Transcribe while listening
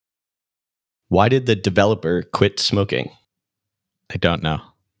Why did the developer quit smoking? I don't know.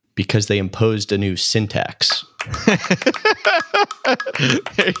 Because they imposed a new syntax. There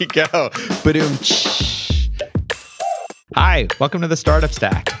you go. Ba-doom. Hi, welcome to the Startup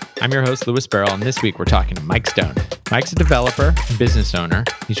Stack. I'm your host, Louis Barrel, and this week we're talking to Mike Stone. Mike's a developer and business owner.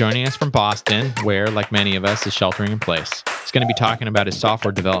 He's joining us from Boston, where, like many of us, is sheltering in place. He's going to be talking about his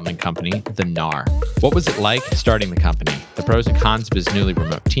software development company, The Nar. What was it like starting the company, the pros and cons of his newly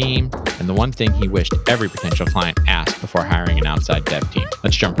remote team, and the one thing he wished every potential client asked before hiring an outside dev team.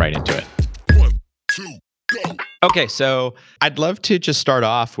 Let's jump right into it. 1, 2, go. Okay, so I'd love to just start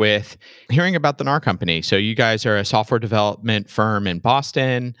off with hearing about the Nar company. So you guys are a software development firm in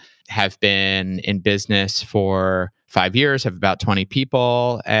Boston, have been in business for 5 years, have about 20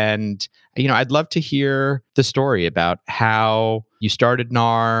 people. And, I'd love to hear the story about how you started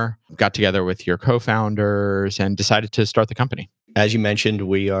Nar, got together with your co-founders, and decided to start the company. As you mentioned,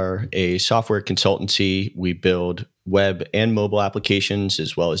 we are a software consultancy. We build web and mobile applications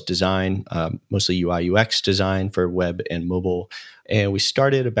as well as design, mostly UI UX design for web and mobile. And we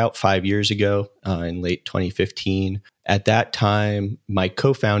started about 5 years ago in late 2015. At that time, my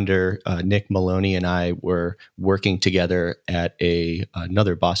co-founder, Nick Maloney, and I were working together at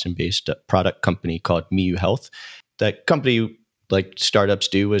another Boston-based product company called Miu Health. That company, like startups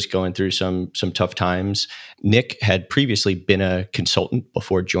do, was going through some tough times. Nick had previously been a consultant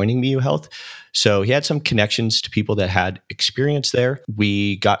before joining Miu Health, so he had some connections to people that had experience there.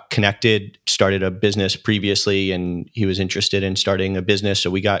 We got connected, started a business previously, and he was interested in starting a business,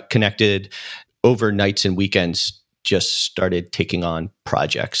 so we got connected over nights and weekends, just started taking on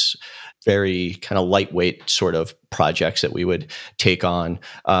projects. Very kind of lightweight sort of projects that we would take on.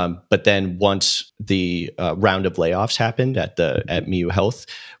 But then once the round of layoffs happened at Miu Health,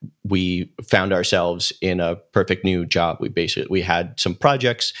 we found ourselves in a perfect new job. We had some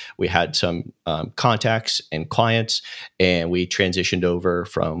projects, we had some contacts and clients, and we transitioned over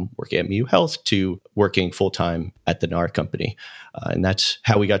from working at Miu Health to working full-time at the Nar company. And that's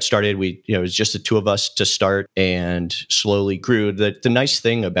how we got started. It was just the two of us to start and slowly grew. The nice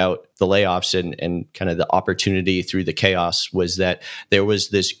thing about the layoffs and kind of the opportunity through the chaos was that there was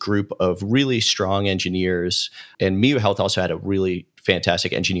this group of really strong engineers, and Miu Health also had a really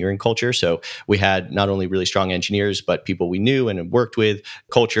fantastic engineering culture. So we had not only really strong engineers, but people we knew and worked with.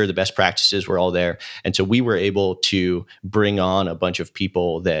 Culture, the best practices were all there. And so we were able to bring on a bunch of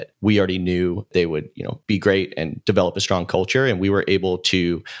people that we already knew they would, be great and develop a strong culture. And we were able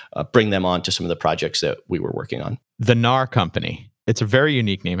to bring them on to some of the projects that we were working on. The Nar company. It's a very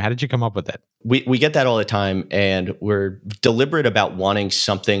unique name. How did you come up with it? We get that all the time, and we're deliberate about wanting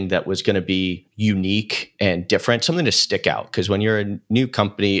something that was going to be unique and different, something to stick out. Because when you're a new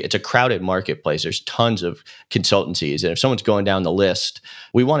company, it's a crowded marketplace. There's tons of consultancies. And if someone's going down the list,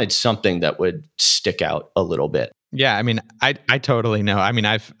 we wanted something that would stick out a little bit. Yeah, I totally know.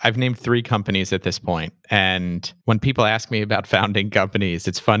 I've named 3 companies at this point, and when people ask me about founding companies,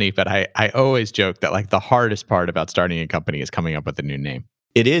 it's funny, but I always joke that like the hardest part about starting a company is coming up with a new name.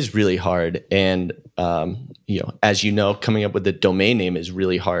 It is really hard, and as you know, coming up with the domain name is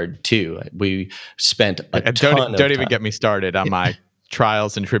really hard too. We spent a ton of time. Don't even get me started on my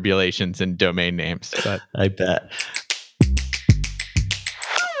trials and tribulations in domain names. But I bet.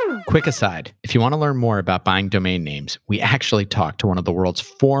 Quick aside, if you want to learn more about buying domain names, we actually talked to one of the world's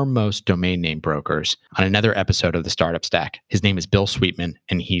foremost domain name brokers on another episode of the Startup Stack. His name is Bill Sweetman,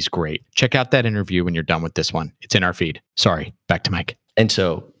 and he's great. Check out that interview when you're done with this one. It's in our feed. Sorry, back to Mike. And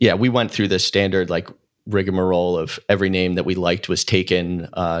so, we went through the standard rigmarole of every name that we liked was taken,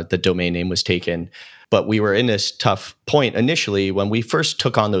 the domain name was taken. But we were in this tough point initially when we first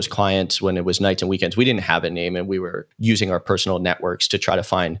took on those clients when it was nights and weekends. We didn't have a name, and we were using our personal networks to try to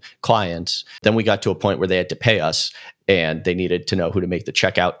find clients. Then we got to a point where they had to pay us, and they needed to know who to make the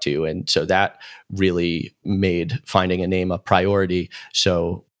check out to. And so that really made finding a name a priority.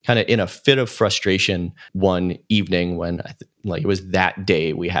 So kind of in a fit of frustration one evening when it was that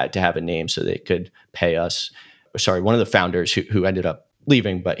day we had to have a name so they could pay us. Sorry, one of the founders who ended up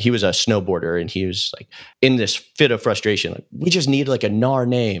leaving, but he was a snowboarder, and he was in this fit of frustration, we just need a Nar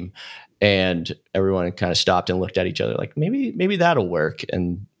name. And everyone kind of stopped and looked at each other maybe that'll work.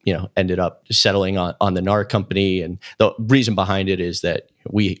 And, ended up settling on the Nar company. And the reason behind it is that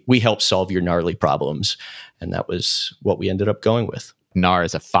we help solve your gnarly problems. And that was what we ended up going with. Nar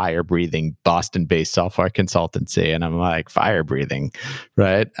is a fire-breathing Boston-based software consultancy, and I'm like, fire-breathing,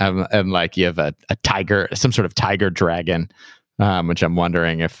 right? And you have a tiger, some sort of tiger dragon, which I'm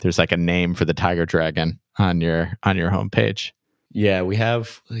wondering if there's a name for the tiger dragon on your homepage. Yeah, we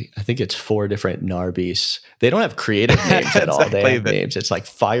have, I think it's 4 different Nar beasts. They don't have creative names at all. They have names. It's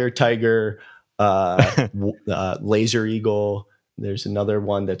Fire Tiger, Laser Eagle. There's another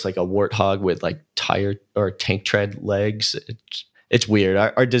one that's like a warthog with like tire or tank tread legs. It's weird.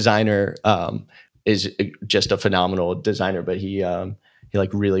 Our designer is just a phenomenal designer, but he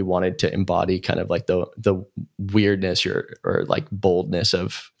like really wanted to embody kind of like the weirdness or like boldness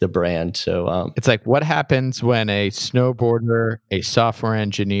of the brand. So It's like, what happens when a snowboarder, a software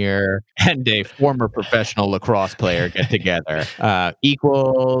engineer, and a former professional lacrosse player get together?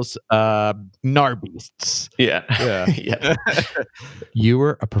 Equals Narbeasts. yeah, Yeah. yeah. You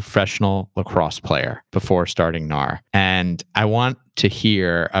were a professional lacrosse player before starting NAR. And I want to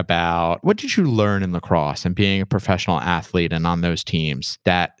hear about, what did you learn in lacrosse and being a professional athlete and on those teams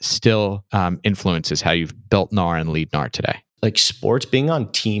that still influences how you've built NAR and lead NAR today? Like sports, being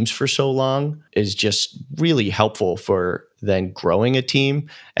on teams for so long is just really helpful for then growing a team.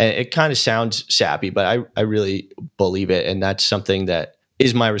 And it kind of sounds sappy, but I really believe it. And that's something that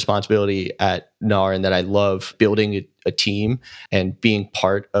is my responsibility at NAR, and that I love building a team and being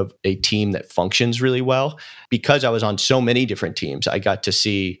part of a team that functions really well. Because I was on so many different teams, I got to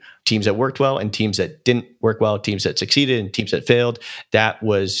see teams that worked well and teams that didn't work well, teams that succeeded and teams that failed. That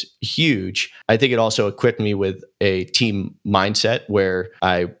was huge. I think it also equipped me with a team mindset where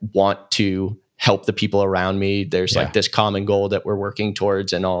I want to help the people around me. There's like this common goal that we're working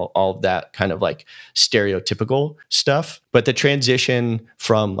towards, and all of that kind of like stereotypical stuff. But the transition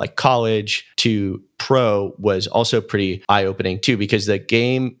from like college to pro was also pretty eye-opening too, because the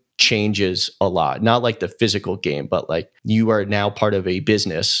game changes a lot. Not like the physical game, but like you are now part of a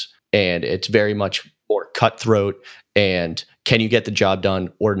business, and it's very much more cutthroat. And can you get the job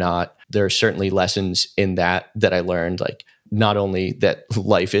done or not? There are certainly lessons in that I learned, like not only that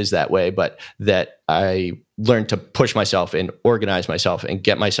life is that way, but that I learned to push myself and organize myself and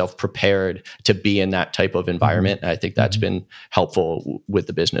get myself prepared to be in that type of environment. And I think that's been helpful with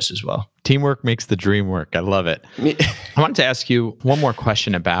the business as well. Teamwork makes the dream work. I love it. I wanted to ask you one more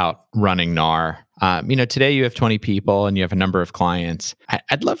question about running NAR. Today you have 20 people and you have a number of clients.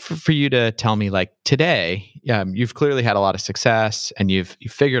 I'd love for you to tell me, like, today, you've clearly had a lot of success and you've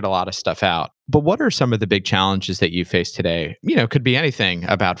figured a lot of stuff out. But what are some of the big challenges that you face today? It could be anything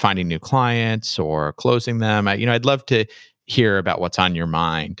about finding new clients or closing them. I'd love to hear about what's on your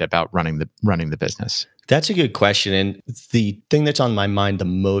mind about running the business. That's a good question. And the thing that's on my mind the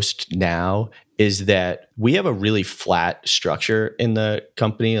most now is that we have a really flat structure in the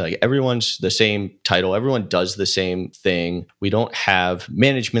company. Like everyone's the same title, everyone does the same thing. We don't have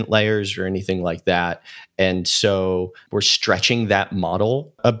management layers or anything like that. And so we're stretching that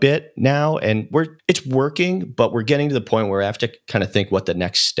model a bit now, and it's working, but we're getting to the point where we have to kind of think what the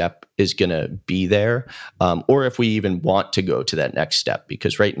next step is going to be there, or if we even want to go to that next step.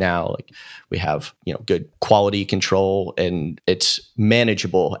 Because right now, like we have good quality control and it's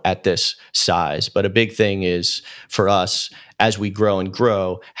manageable at this size. But a big thing is for us, as we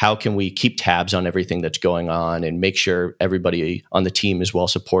grow, how can we keep tabs on everything that's going on and make sure everybody on the team is well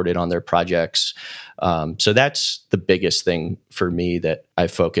supported on their projects? So that's the biggest thing for me that I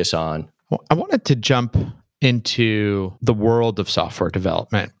focus on. Well, I wanted to jump into the world of software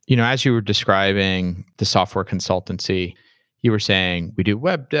development. As you were describing the software consultancy, you were saying we do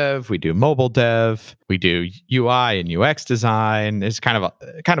web dev, we do mobile dev, we do UI and UX design. There's kind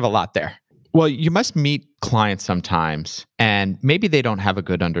of a lot there. Well, you must meet clients sometimes, and maybe they don't have a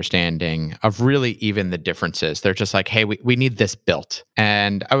good understanding of really even the differences. They're just like, hey, we need this built.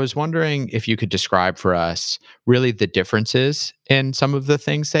 And I was wondering if you could describe for us really the differences in some of the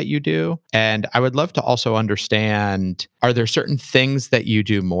things that you do. And I would love to also understand, are there certain things that you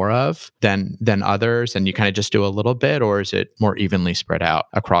do more of than others, and you kind of just do a little bit, or is it more evenly spread out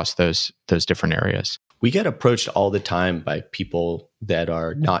across those different areas? We get approached all the time by people that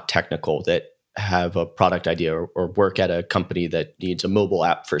are not technical, that have a product idea or work at a company that needs a mobile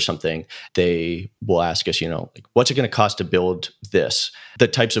app for something. They will ask us, like, what's it going to cost to build this? The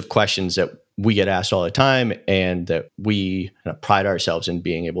types of questions that we get asked all the time, and that we kind of pride ourselves in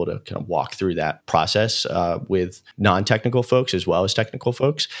being able to kind of walk through that process with non-technical folks as well as technical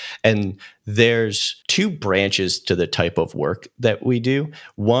folks. And there's two branches to the type of work that we do.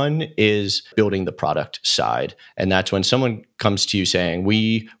 One is building the product side. And that's when someone comes to you saying,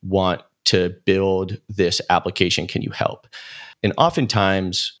 we want to build this application, can you help? And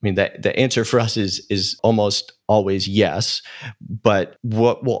oftentimes, the answer for us is almost always yes. But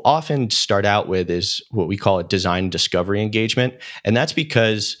what we'll often start out with is what we call a design discovery engagement. And that's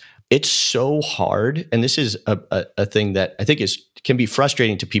because It's so hard. And this is a thing that I think can be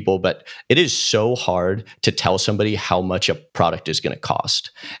frustrating to people, but it is so hard to tell somebody how much a product is going to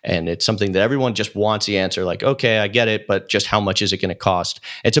cost. And it's something that everyone just wants the answer like, okay, I get it, but just how much is it going to cost?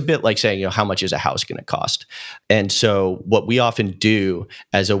 It's a bit like saying, how much is a house going to cost? And so what we often do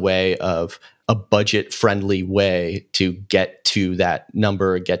as a way of a budget friendly way to get to that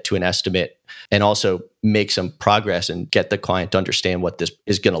number, get to an estimate, and also make some progress and get the client to understand what this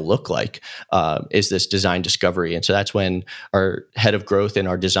is going to look like, is this design discovery. And so that's when our head of growth and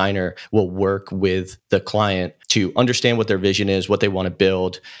our designer will work with the client to understand what their vision is, what they want to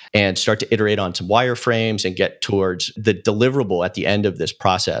build, and start to iterate on some wireframes and get towards the deliverable at the end of this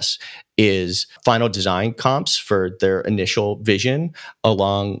process is final design comps for their initial vision,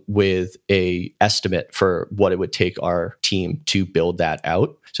 along with a estimate for what it would take our team to build that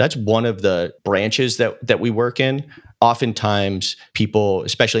out. So that's one of the branches that we work in. Oftentimes people,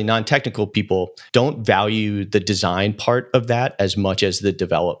 especially non-technical people, don't value the design part of that as much as the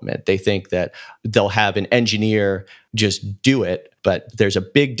development. They think that they'll have an engineer just do it, but there's a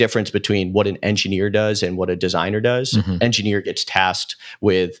big difference between what an engineer does and what a designer does. Engineer gets tasked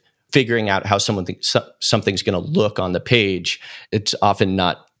with figuring out how something's going to look on the page. It's often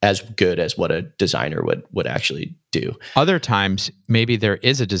not as good as what a designer would actually do. Other times, maybe there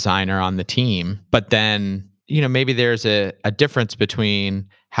is a designer on the team, but then maybe there's a difference between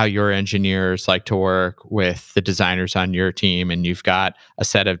how your engineers like to work with the designers on your team, and you've got a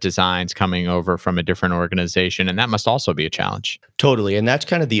set of designs coming over from a different organization, and that must also be a challenge. Totally. And that's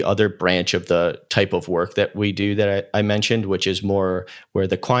kind of the other branch of the type of work that we do that I mentioned, which is more where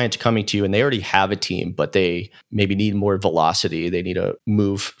the client's coming to you and they already have a team, but they maybe need more velocity. They need to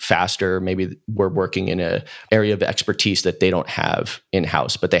move faster. Maybe we're working in an area of expertise that they don't have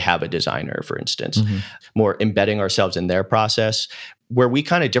in-house, but they have a designer, for instance. More embedding ourselves in their process. Where we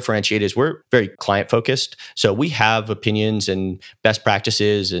kind of differentiate is we're very client focused. So we have opinions and best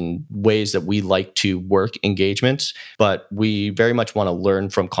practices and ways that we like to work engagements, but we very much want to learn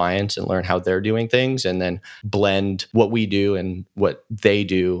from clients and learn how they're doing things and then blend what we do and what they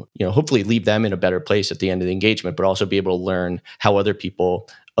do, hopefully leave them in a better place at the end of the engagement, but also be able to learn how other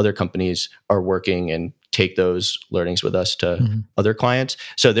companies are working and take those learnings with us to other clients.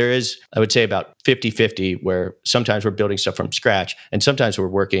 So there is, I would say, about 50-50 where sometimes we're building stuff from scratch and sometimes we're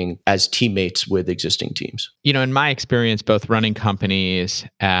working as teammates with existing teams. In my experience, both running companies,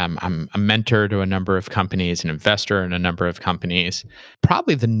 I'm a mentor to a number of companies, an investor in a number of companies.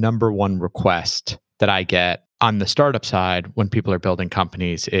 Probably the number one request that I get on the startup side when people are building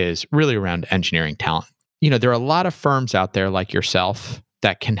companies is really around engineering talent. There are a lot of firms out there like yourself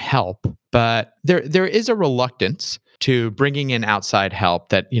that can help, but there is a reluctance to bringing in outside help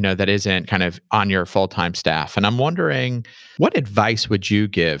that that isn't kind of on your full-time staff. And I'm wondering, what advice would you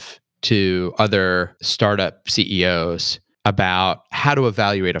give to other startup CEOs about how to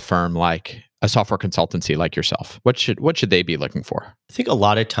evaluate a firm like a software consultancy like yourself? What should they be looking for? I think a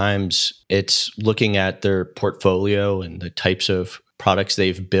lot of times it's looking at their portfolio and the types of products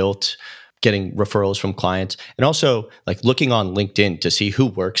they've built, getting referrals from clients, and also like looking on LinkedIn to see who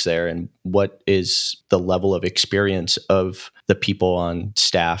works there and what is the level of experience of the people on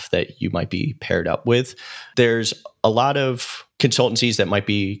staff that you might be paired up with. There's a lot of consultancies that might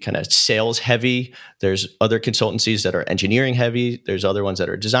be kind of sales heavy. There's other consultancies that are engineering heavy. There's other ones that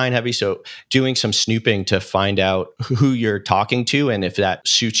are design heavy. So doing some snooping to find out who you're talking to and if that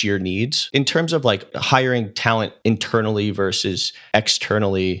suits your needs. In terms of like hiring talent internally versus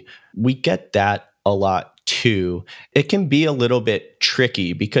externally, we get that a lot too. It can be a little bit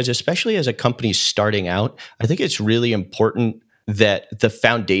tricky because especially as a company starting out, I think it's really important that the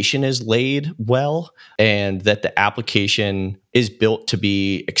foundation is laid well and that the application is built to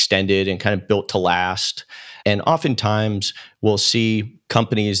be extended and kind of built to last. And oftentimes we'll see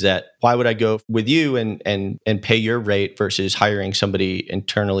companies that, why would I go with you and pay your rate versus hiring somebody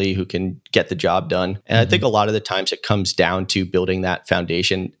internally who can get the job done? And I think a lot of the times it comes down to building that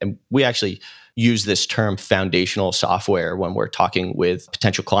foundation. And we actually use this term foundational software when we're talking with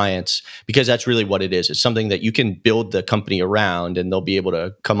potential clients, because that's really what it is. It's something that you can build the company around and they'll be able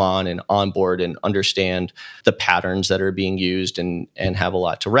to come on and onboard and understand the patterns that are being used and have a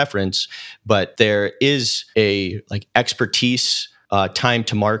lot to reference. But there is a like expertise, time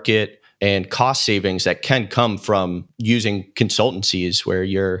to market, and cost savings that can come from using consultancies where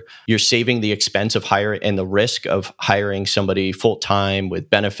you're saving the expense of hiring and the risk of hiring somebody full time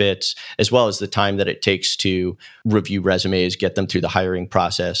with benefits, as well as the time that it takes to review resumes, get them through the hiring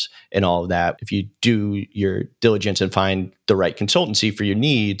process and all of that. If you do your diligence and find the right consultancy for your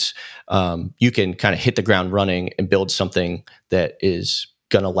needs, you can kind of hit the ground running and build something that is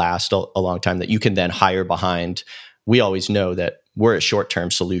going to last a long time that you can then hire behind. We always know that we're a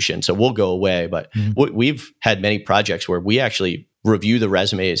short-term solution, so we'll go away. But we've had many projects where we actually review the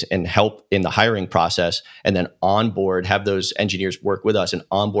resumes and help in the hiring process, and then onboard, have those engineers work with us and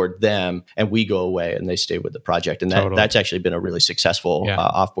onboard them, and we go away and they stay with the project. And that's actually been a really successful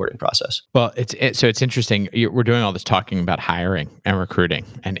offboarding process. Well, so it's interesting. We're doing all this talking about hiring and recruiting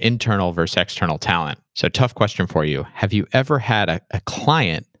and internal versus external talent. So tough question for you. Have you ever had a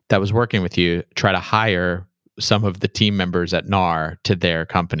client that was working with you try to hire some of the team members at NAR to their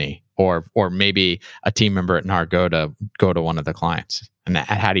company, or maybe a team member at NAR go to one of the clients? And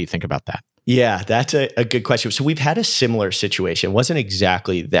how do you think about that? Yeah, that's a good question. So we've had a similar situation. It wasn't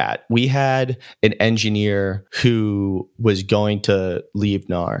exactly that. We had an engineer who was going to leave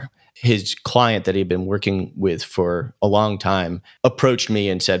NAR. His client that he'd been working with for a long time approached me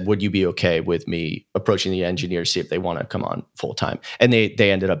and said, would you be okay with me approaching the engineers, see if they want to come on full time? And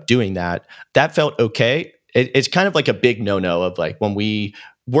they ended up doing that. That felt okay. It's kind of like a big no-no of like, when we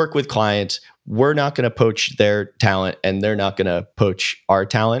work with clients, we're not going to poach their talent and they're not going to poach our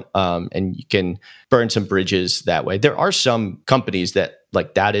talent. And you can burn some bridges that way. There are some companies that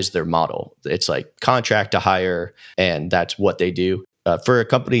like that is their model. It's like contract to hire, and that's what they do. For a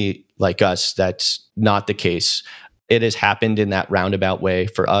company like us, that's not the case. It has happened in that roundabout way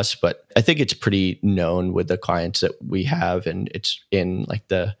for us, but I think it's pretty known with the clients that we have, and it's in like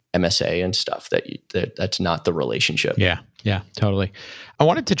the MSA and stuff that's not the relationship. Yeah, totally. I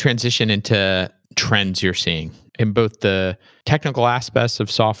wanted to transition into trends you're seeing in both the technical aspects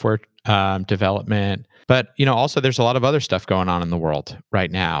of software development, but also there's a lot of other stuff going on in the world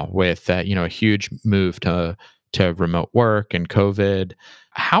right now with a huge move to remote work and COVID.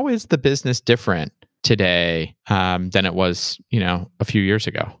 How is the business different today than it was, a few years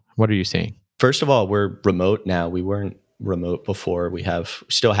ago? What are you seeing? First of all, we're remote now. We weren't remote before. We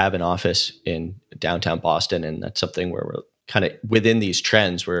still have an office in downtown Boston, and that's something where we're kind of within these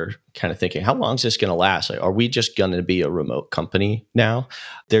trends. We're kind of thinking, how long is this going to last? Like, are we just going to be a remote company now?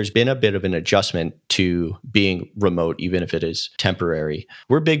 There's been a bit of an adjustment to being remote, even if it is temporary.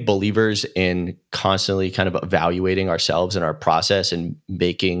 We're big believers in constantly kind of evaluating ourselves and our process and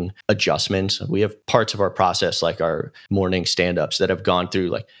making adjustments. We have parts of our process, like our morning stand-ups, that have gone through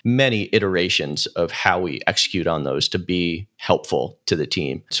like many iterations of how we execute on those to be helpful to the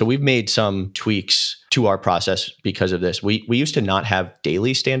team. So we've made some tweaks to our process because of this. We used to not have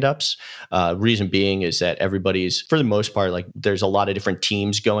daily stand-ups. Reason being is that everybody's, for the most part, like there's a lot of different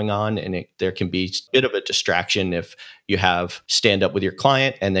teams going on, and there can be a bit of a distraction if you have stand-up with your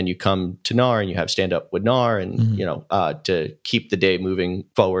client and then you come to NAR and you have stand-up with NAR, and to keep the day moving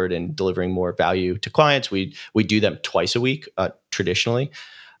forward and delivering more value to clients, we do them twice a week traditionally.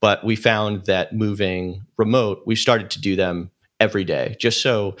 But we found that moving remote, we started to do them every day, just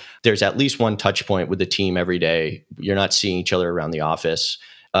so there's at least one touch point with the team every day. You're not seeing each other around the office.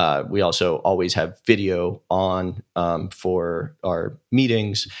 We also always have video on for our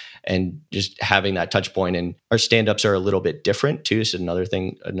meetings, and just having that touch point. And our stand-ups are a little bit different too. So another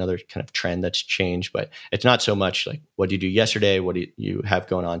thing, another kind of trend that's changed, but it's not so much like, what did you do yesterday? What do you have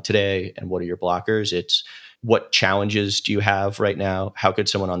going on today? And what are your blockers? It's, what challenges do you have right now? How could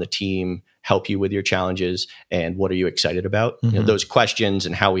someone on the team help you with your challenges? And what are you excited about? Mm-hmm. Those questions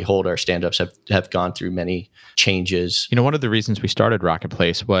and how we hold our stand-ups have gone through many changes. One of the reasons we started Rocket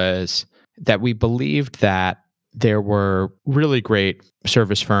Place was that we believed that there were really great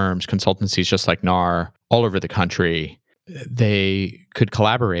service firms, consultancies just like NAR all over the country. They could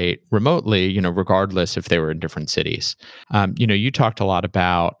collaborate remotely, regardless if they were in different cities. You talked a lot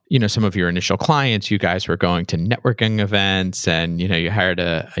about, some of your initial clients. You guys were going to networking events, and, you hired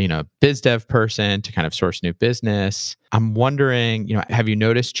a biz dev person to kind of source new business. I'm wondering, have you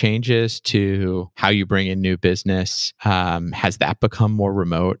noticed changes to how you bring in new business? Has that become more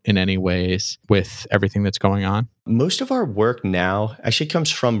remote in any ways with everything that's going on? Most of our work now actually comes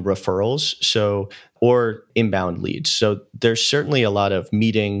from referrals, or inbound leads. So there's certainly a lot of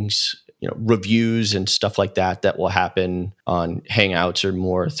meetings, reviews and stuff like that will happen on Hangouts or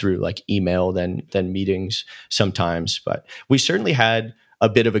more through like email than meetings sometimes. But we certainly had a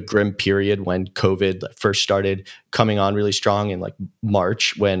bit of a grim period when COVID first started coming on really strong in like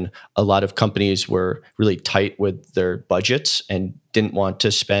March, when a lot of companies were really tight with their budgets and didn't want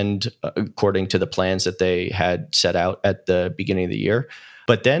to spend according to the plans that they had set out at the beginning of the year.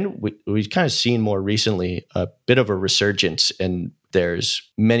 But then we've kind of seen more recently a bit of a resurgence, and there's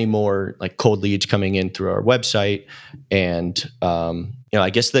many more like cold leads coming in through our website. And, I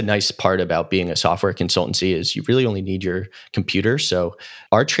guess the nice part about being a software consultancy is you really only need your computer. So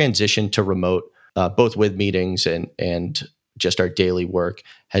our transition to remote, both with meetings and just our daily work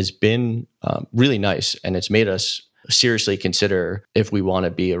has been really nice. And it's made us seriously consider if we want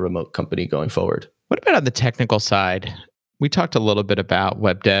to be a remote company going forward. What about on the technical side? We talked a little bit about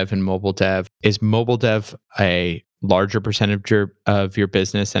web dev and mobile dev. Is mobile dev a larger percentage of your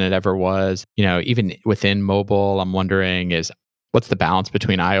business than it ever was? Even within mobile, I'm wondering what's the balance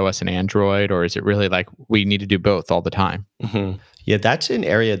between iOS and Android, or is it really like we need to do both all the time? Mm-hmm. Yeah, that's an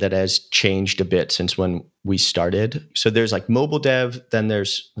area that has changed a bit since when we started. So there's like mobile dev, then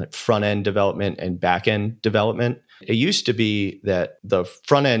there's like front end development and back end development. It used to be that the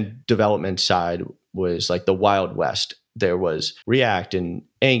front end development side was like the Wild West. There was React and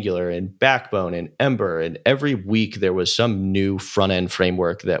Angular and Backbone and Ember. And every week there was some new front end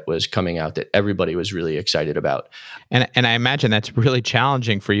framework that was coming out that everybody was really excited about. And I imagine that's really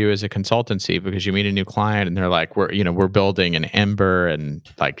challenging for you as a consultancy, because you meet a new client and they're like, we're building an Ember, and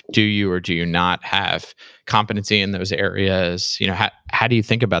like, do you or do you not have competency in those areas? How do you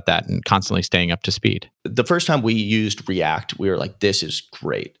think about that and constantly staying up to speed? The first time we used React, we were like, this is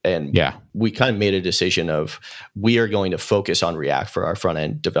great. And yeah, we kind of made a decision of we are going to focus on React for our front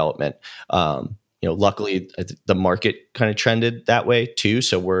end development. Luckily the market kind of trended that way too.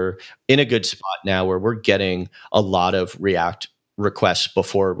 So we're in a good spot now where we're getting a lot of React requests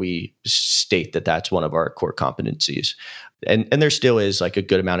before we state that that's one of our core competencies. And there still is like a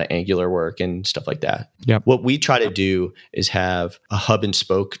good amount of Angular work and stuff like that. Yep. What we try to do is have a hub and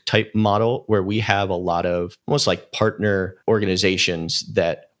spoke type model where we have a lot of almost like partner organizations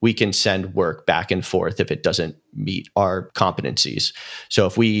that we can send work back and forth if it doesn't meet our competencies. So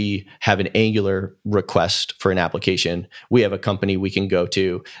if we have an Angular request for an application, we have a company we can go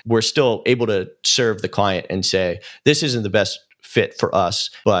to. We're still able to serve the client and say, this isn't the best fit for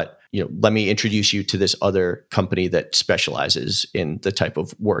us, but let me introduce you to this other company that specializes in the type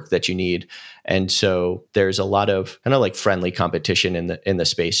of work that you need. And so there's a lot of kind of like friendly competition in the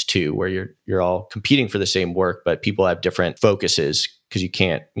space too, where you're all competing for the same work, but people have different focuses because you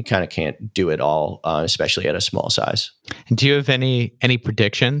kind of can't do it all, especially at a small size. And do you have any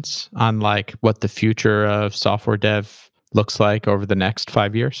predictions on like what the future of software dev looks like over the next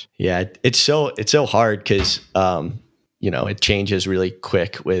 5 years? Yeah, it's so hard because it changes really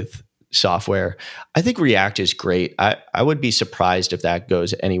quick with software. I think React is great. I would be surprised if that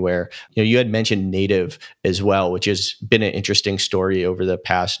goes anywhere. You had mentioned native as well, which has been an interesting story over the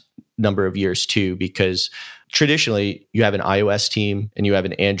past number of years too, because traditionally you have an iOS team and you have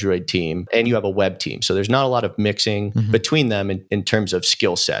an Android team and you have a web team. So there's not a lot of mixing between them in terms of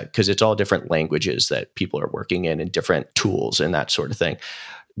skill set, because it's all different languages that people are working in and different tools and that sort of thing.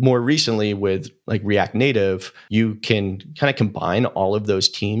 More recently with like React Native, you can kind of combine all of those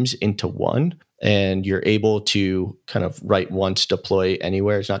teams into one, and you're able to kind of write once, deploy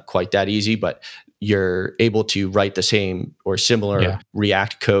anywhere. It's not quite that easy, but you're able to write the same or similar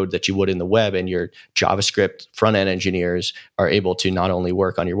React code that you would in the web, and your JavaScript front-end engineers are able to not only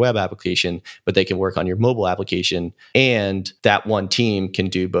work on your web application, but they can work on your mobile application. And that one team can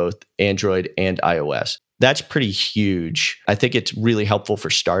do both Android and iOS. That's pretty huge. I think it's really helpful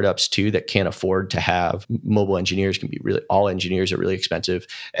for startups too that can't afford to have mobile engineers. All engineers are really expensive.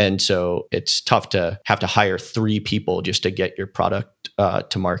 And so it's tough to have to hire 3 people just to get your product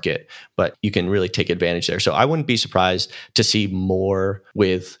to market, but you can really take advantage there. So I wouldn't be surprised to see more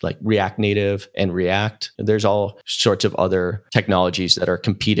with like React Native and React. There's all sorts of other technologies that are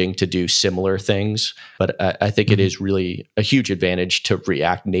competing to do similar things, but I think it is really a huge advantage to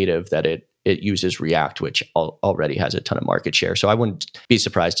React Native that it uses React, which already has a ton of market share. So I wouldn't be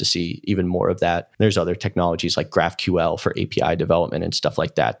surprised to see even more of that. There's other technologies like GraphQL for API development and stuff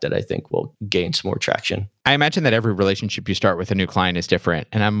like that I think will gain some more traction. I imagine that every relationship you start with a new client is different.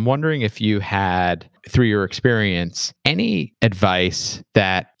 And I'm wondering if you had, through your experience, any advice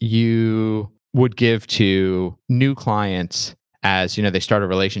that you would give to new clients as they start a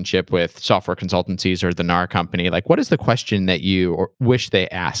relationship with software consultancies or the NAR company. Like, what is the question that you wish they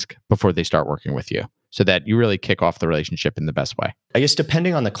ask before they start working with you, so that you really kick off the relationship in the best way? I guess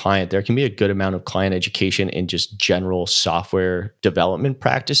depending on the client, there can be a good amount of client education in just general software development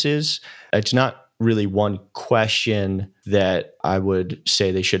practices. It's not really one question that I would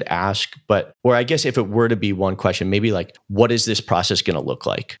say they should ask, or I guess if it were to be one question, maybe like, what is this process going to look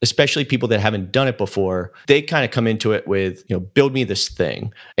like? Especially people that haven't done it before, they kind of come into it with, build me this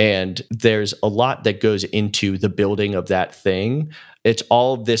thing. And there's a lot that goes into the building of that thing. It's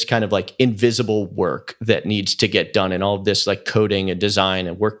all of this kind of like invisible work that needs to get done, and all of this like coding and design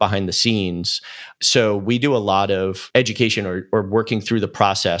and work behind the scenes. So we do a lot of education or working through the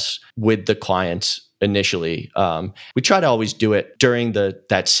process with the clients initially. We try to always do it during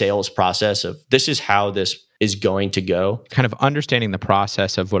that sales process of, this is how this is going to go. Kind of understanding the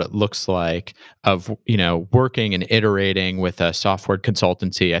process of what it looks like of, working and iterating with a software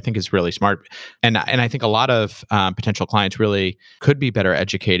consultancy, I think is really smart. And I think a lot of potential clients really could be better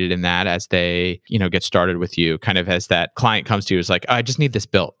educated in that as they, get started with you, kind of as that client comes to you is like, oh, I just need this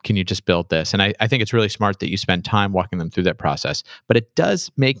built. Can you just build this? And I think it's really smart that you spend time walking them through that process. But it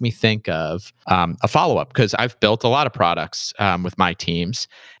does make me think of a follow-up, because I've built a lot of products with my teams,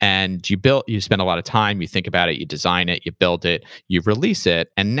 and you spend a lot of time, you think about it, you design it, you build it, you release it,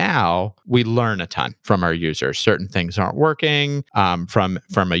 and now we learn a ton from our users. Certain things aren't working from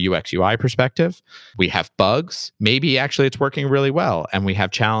a UX UI perspective. We have bugs. Maybe actually it's working really well, and we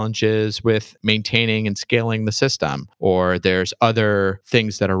have challenges with maintaining and scaling the system, or there's other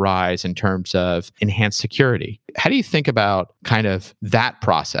things that arise in terms of enhanced security. How do you think about kind of that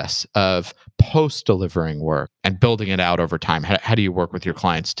process of post-delivering work and building it out over time? How do you work with your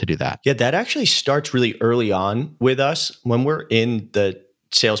clients to do that? Yeah, that actually starts really early on with us when we're in the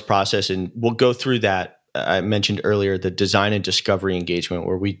sales process, and we'll go through that. I mentioned earlier the design and discovery engagement,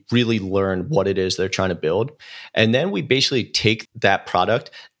 where we really learn what it is they're trying to build. And then we basically take that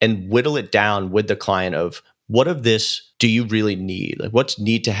product and whittle it down with the client of, what of this do you really need? Like, what's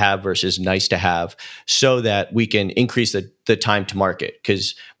need to have versus nice to have, so that we can increase the time to market?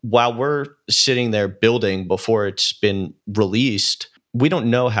 Because while we're sitting there building before it's been released, we don't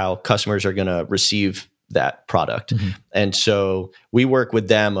know how customers are going to receive that product. Mm-hmm. And so we work with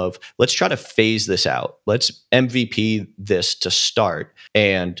them of, let's try to phase this out. Let's MVP this to start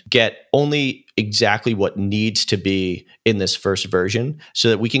and get only exactly what needs to be in this first version, so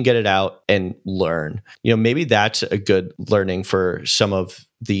that we can get it out and learn. Maybe that's a good learning for some of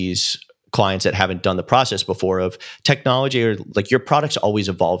these clients that haven't done the process before of technology, or like, your product's always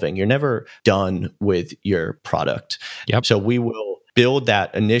evolving. You're never done with your product. Yep. So we will build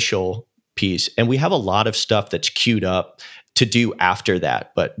that initial piece, and we have a lot of stuff that's queued up to do after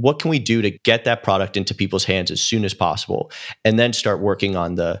that. But what can we do to get that product into people's hands as soon as possible, and then start working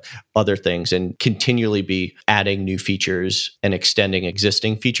on the other things and continually be adding new features and extending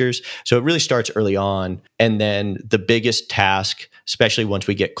existing features? So it really starts early on. And then the biggest task, especially once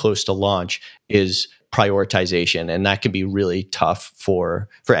we get close to launch, is prioritization. And that can be really tough for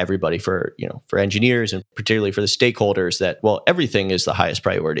everybody, for engineers, and particularly for the stakeholders, that, well, everything is the highest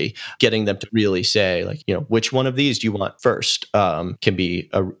priority. Getting them to really say, like, which one of these do you want first, can be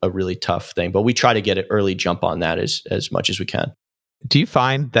a really tough thing. But we try to get an early jump on that as much as we can. Do you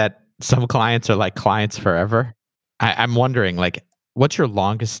find that some clients are like clients forever? I'm wondering, like, what's your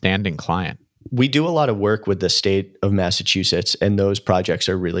longest standing client? We do a lot of work with the state of Massachusetts, and those projects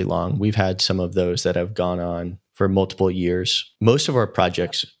are really long. We've had some of those that have gone on for multiple years. Most of our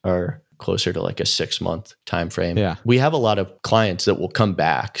projects are closer to like a 6-month time frame. Yeah. We have a lot of clients that will come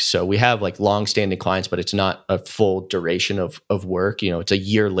back. So we have like long-standing clients, but it's not a full duration of work. It's a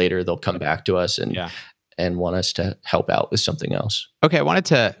year later, they'll come back to us and want us to help out with something else. Okay, I wanted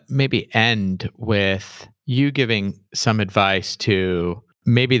to maybe end with you giving some advice to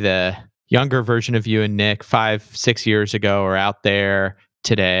maybe the younger version of you and Nick 5-6 years ago, or out there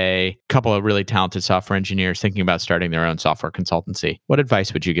today, a couple of really talented software engineers thinking about starting their own software consultancy. What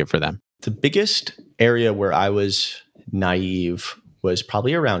advice would you give for them? The biggest area where I was naive was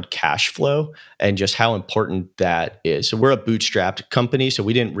probably around cash flow and just how important that is. So we're a bootstrapped company, so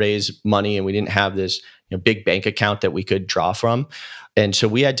we didn't raise money, and we didn't have this big bank account that we could draw from. And so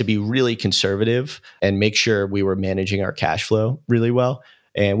we had to be really conservative and make sure we were managing our cash flow really well.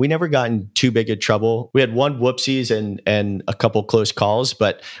 And we never got in too big of trouble. We had one whoopsies and a couple close calls,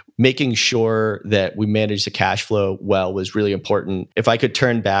 but making sure that we managed the cash flow well was really important. If I could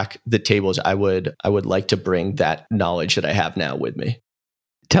turn back the tables, I would like to bring that knowledge that I have now with me.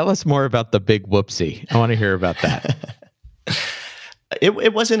 Tell us more about the big whoopsie. I want to hear about that.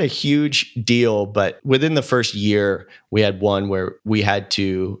 It wasn't a huge deal, but within the first year, we had one where we had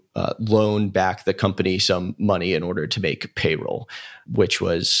to loan back the company some money in order to make payroll, which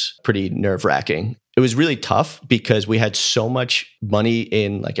was pretty nerve-wracking. It was really tough because we had so much money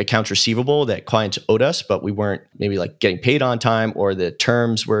in like accounts receivable that clients owed us, but we weren't maybe like getting paid on time, or the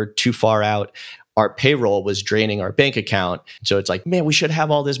terms were too far out. Our payroll was draining our bank account. So it's like, man, we should have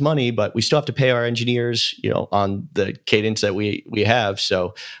all this money, but we still have to pay our engineers, on the cadence that we have.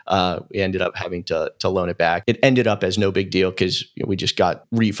 So we ended up having to loan it back. It ended up as no big deal because we just got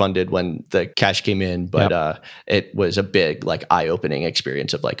refunded when the cash came in. But it was a big like eye-opening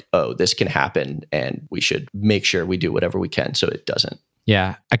experience of like, oh, this can happen, and we should make sure we do whatever we can so it doesn't.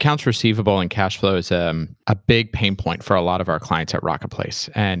 Yeah, accounts receivable and cash flow is a big pain point for a lot of our clients at Rocketplace,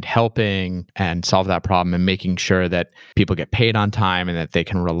 and helping and solve that problem and making sure that people get paid on time and that they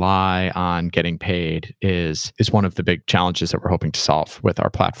can rely on getting paid is one of the big challenges that we're hoping to solve with our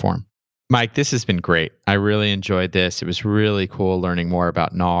platform. Mike, this has been great. I really enjoyed this. It was really cool learning more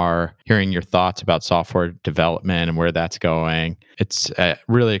about NAR, hearing your thoughts about software development and where that's going. It's a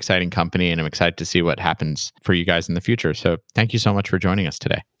really exciting company, and I'm excited to see what happens for you guys in the future. So thank you so much for joining us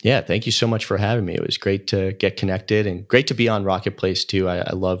today. Yeah, thank you so much for having me. It was great to get connected and great to be on Rocketplace too.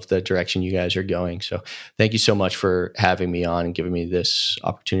 I love the direction you guys are going. So thank you so much for having me on and giving me this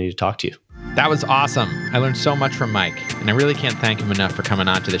opportunity to talk to you. That was awesome. I learned so much from Mike, and I really can't thank him enough for coming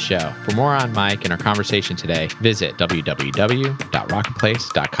on to the show. For more on Mike and our conversation today, visit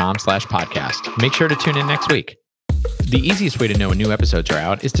www.rocketplace.com/podcast. Make sure to tune in next week. The easiest way to know when new episodes are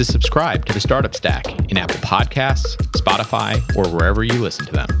out is to subscribe to the Startup Stack in Apple Podcasts, Spotify, or wherever you listen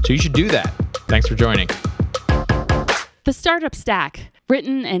to them. So you should do that. Thanks for joining. The Startup Stack,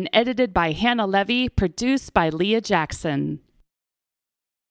 written and edited by Hannah Levy, produced by Leah Jackson.